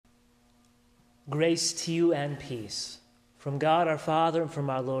Grace to you and peace from God our Father and from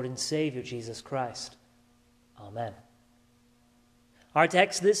our Lord and Savior Jesus Christ. Amen. Our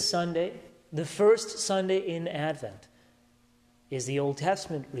text this Sunday, the first Sunday in Advent, is the Old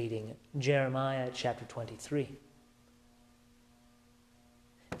Testament reading, Jeremiah chapter 23.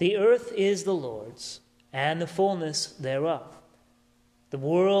 The earth is the Lord's, and the fullness thereof, the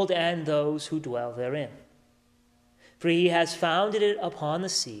world and those who dwell therein. For he has founded it upon the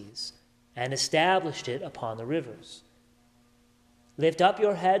seas, and established it upon the rivers. Lift up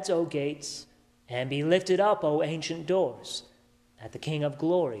your heads, O gates, and be lifted up, O ancient doors, that the King of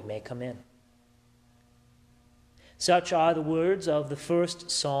glory may come in. Such are the words of the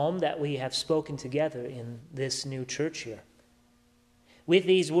first psalm that we have spoken together in this new church year. With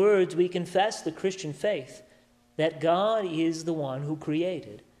these words, we confess the Christian faith that God is the one who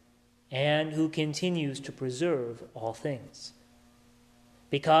created and who continues to preserve all things.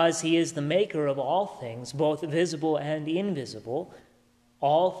 Because he is the maker of all things, both visible and invisible,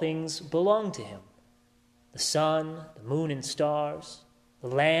 all things belong to him. The sun, the moon and stars, the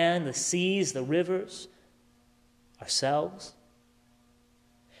land, the seas, the rivers, ourselves.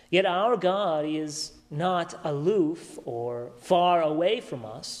 Yet our God is not aloof or far away from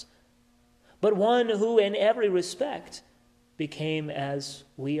us, but one who in every respect became as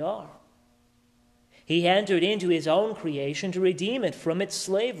we are. He entered into his own creation to redeem it from its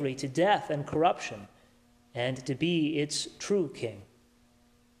slavery to death and corruption, and to be its true king.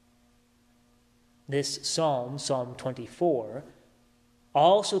 This psalm, Psalm 24,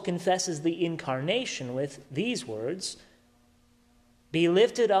 also confesses the incarnation with these words, "Be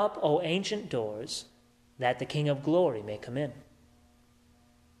lifted up, O ancient doors, that the King of glory may come in."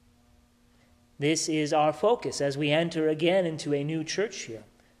 This is our focus as we enter again into a new church year.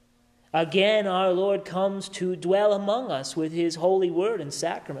 Again, our Lord comes to dwell among us with his holy word and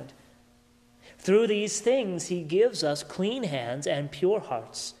sacrament. Through these things, he gives us clean hands and pure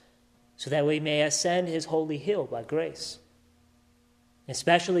hearts, so that we may ascend his holy hill by grace.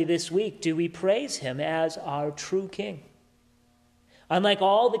 Especially this week do we praise him as our true King. Unlike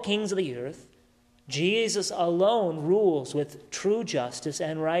all the kings of the earth, Jesus alone rules with true justice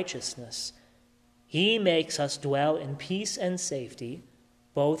and righteousness. He makes us dwell in peace and safety,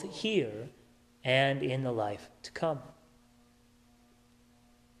 both here and in the life to come.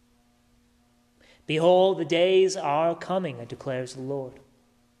 Behold, the days are coming, declares the Lord,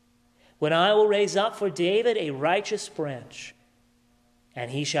 when I will raise up for David a righteous branch,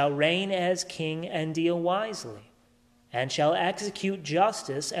 and he shall reign as king and deal wisely, and shall execute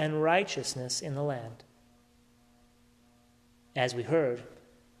justice and righteousness in the land. As we heard,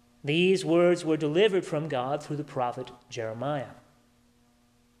 these words were delivered from God through the prophet Jeremiah.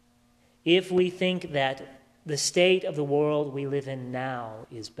 If we think that the state of the world we live in now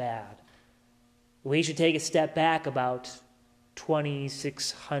is bad, we should take a step back about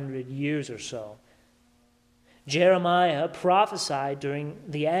 2,600 years or so. Jeremiah prophesied during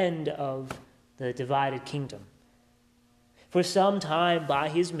the end of the divided kingdom. For some time by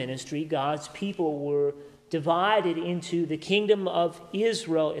his ministry, God's people were divided into the kingdom of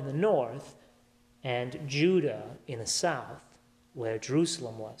Israel in the north and Judah in the south, where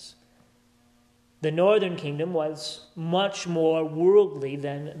Jerusalem was. The northern kingdom was much more worldly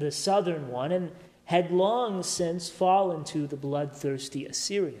than the southern one and had long since fallen to the bloodthirsty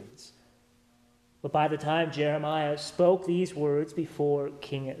Assyrians. But by the time Jeremiah spoke these words before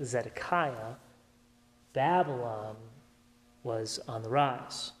King Zedekiah, Babylon was on the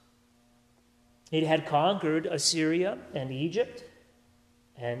rise. It had conquered Assyria and Egypt,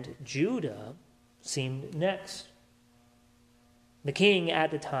 and Judah seemed next. The king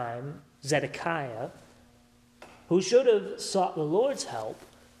at the time, Zedekiah, who should have sought the Lord's help,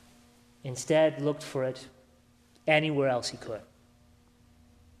 instead looked for it anywhere else he could.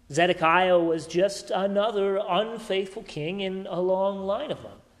 Zedekiah was just another unfaithful king in a long line of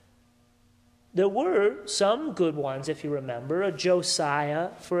them. There were some good ones, if you remember,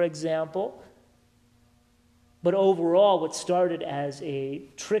 Josiah, for example. But overall, what started as a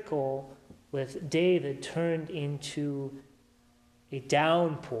trickle with David turned into a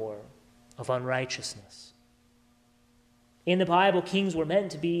downpour of unrighteousness. In the Bible, kings were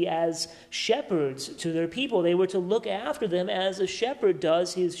meant to be as shepherds to their people. They were to look after them as a shepherd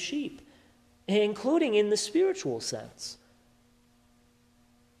does his sheep, including in the spiritual sense.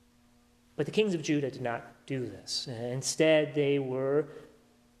 But the kings of Judah did not do this. Instead, they were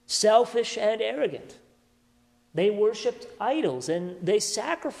selfish and arrogant. They worshipped idols, and they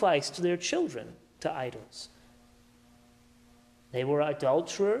sacrificed their children to idols. They were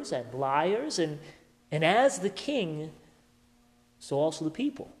adulterers and liars, and as the king, so also the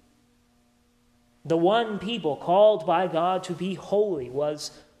people. The one people called by God to be holy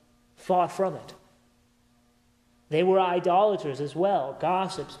was far from it. They were idolaters as well,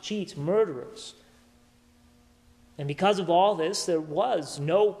 gossips, cheats, murderers. And because of all this, there was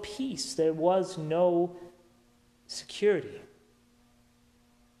no peace, there was no security.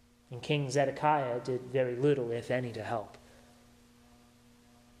 And King Zedekiah did very little, if any, to help.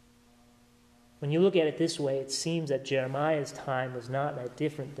 When you look at it this way, it seems that Jeremiah's time was not that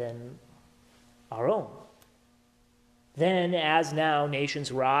different than our own. Then, as now,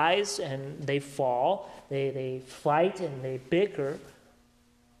 nations rise and they fall, they fight and they bicker.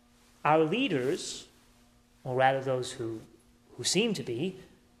 Our leaders, or rather those who seem to be,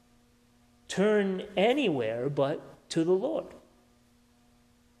 turn anywhere but to the Lord.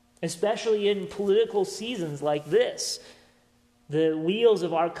 Especially in political seasons like this, the wheels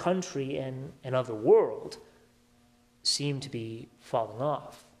of our country and of the world seem to be falling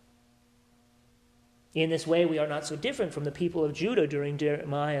off. In this way, we are not so different from the people of Judah during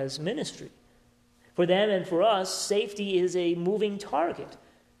Jeremiah's ministry. For them and for us, safety is a moving target.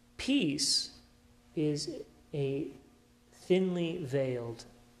 Peace is a thinly veiled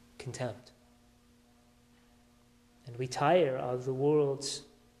contempt. And we tire of the world's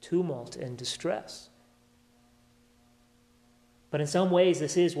tumult and distress. But in some ways,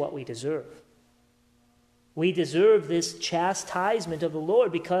 this is what we deserve. We deserve this chastisement of the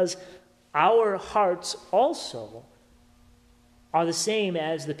Lord because our hearts also are the same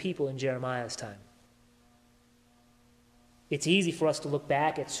as the people in Jeremiah's time. It's easy for us to look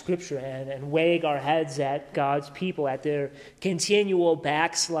back at Scripture and wag our heads at God's people, at their continual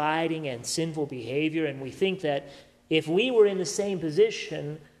backsliding and sinful behavior, and we think that if we were in the same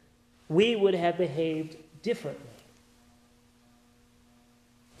position, we would have behaved differently.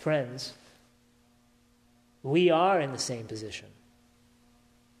 Friends, we are in the same position.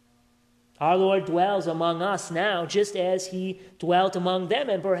 Our Lord dwells among us now just as he dwelt among them,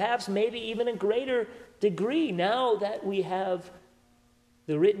 and perhaps maybe even a greater degree now that we have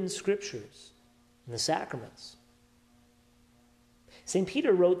the written Scriptures and the sacraments. St.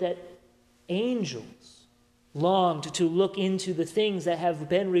 Peter wrote that angels longed to look into the things that have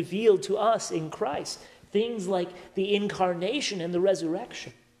been revealed to us in Christ, things like the incarnation and the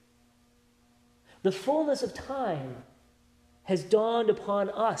resurrection. The fullness of time has dawned upon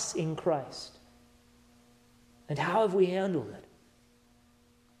us in Christ. And how have we handled it?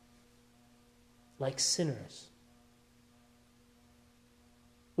 Like sinners.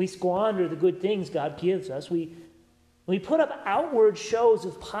 We squander the good things God gives us. We put up outward shows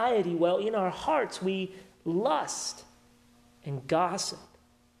of piety while in our hearts we lust and gossip.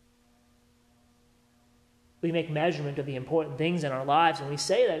 We make measurement of the important things in our lives and we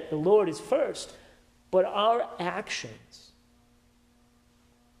say that the Lord is first, but our actions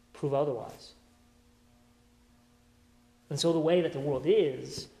prove otherwise. And so the way that the world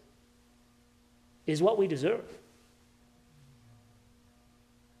is what we deserve.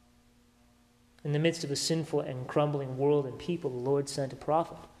 In the midst of a sinful and crumbling world and people, the Lord sent a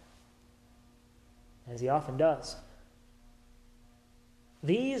prophet, as he often does.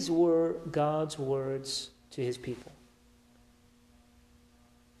 These were God's words to his people.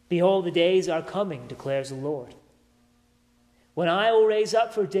 Behold, the days are coming, declares the Lord, when I will raise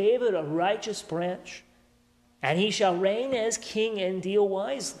up for David a righteous branch, and he shall reign as king and deal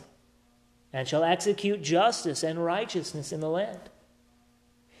wisely, and shall execute justice and righteousness in the land.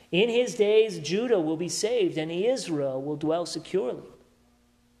 In his days Judah will be saved, and Israel will dwell securely.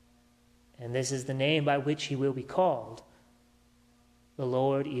 And this is the name by which he will be called. The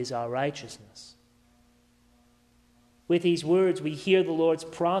Lord is our righteousness. With these words, we hear the Lord's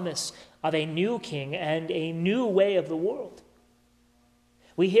promise of a new king and a new way of the world.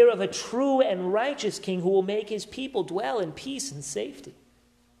 We hear of a true and righteous king who will make his people dwell in peace and safety.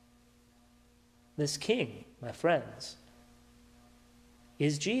 This king, my friends,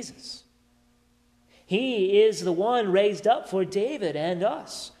 is Jesus. He is the one raised up for David and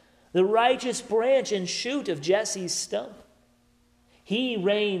us, the righteous branch and shoot of Jesse's stump. He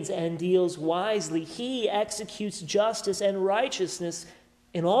reigns and deals wisely. He executes justice and righteousness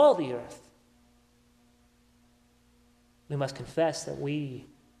in all the earth. We must confess that we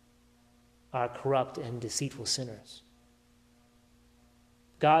are corrupt and deceitful sinners.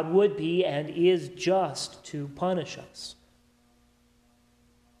 God would be and is just to punish us.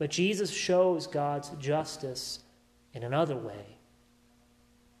 But Jesus shows God's justice in another way,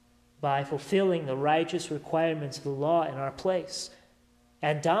 by fulfilling the righteous requirements of the law in our place,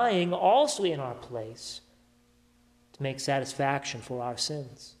 and dying also in our place to make satisfaction for our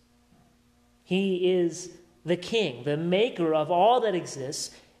sins. He is the King, the maker of all that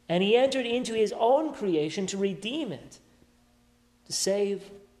exists, And he entered into his own creation to redeem it, to save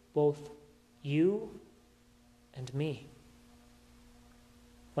both you and me.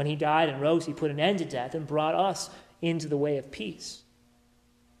 When he died and rose, he put an end to death and brought us into the way of peace.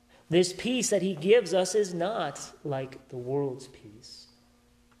 This peace that he gives us is not like the world's peace.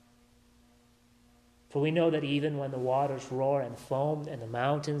 For we know that even when the waters roar and foam and the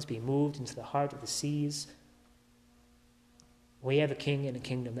mountains be moved into the heart of the seas, we have a king and a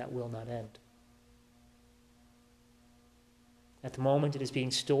kingdom that will not end. At the moment, it is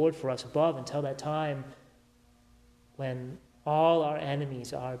being stored for us above until that time when all our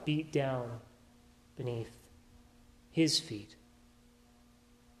enemies are beat down beneath his feet.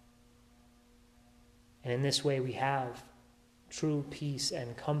 And in this way, we have true peace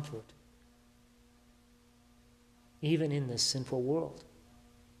and comfort, even in this sinful world.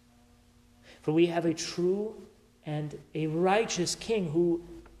 For we have a true and a righteous King who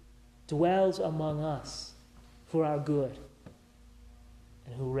dwells among us for our good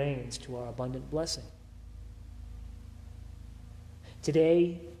and who reigns to our abundant blessing.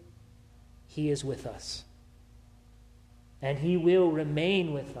 Today, he is with us, and he will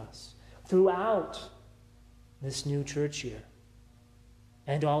remain with us throughout this new church year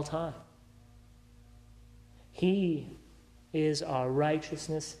and all time. He is our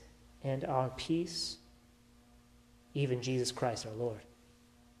righteousness and our peace, even Jesus Christ our Lord.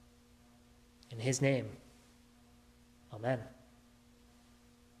 In his name, amen.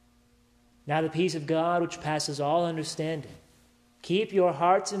 Now the peace of God, which passes all understanding, keep your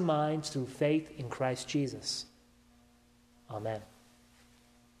hearts and minds through faith in Christ Jesus. Amen.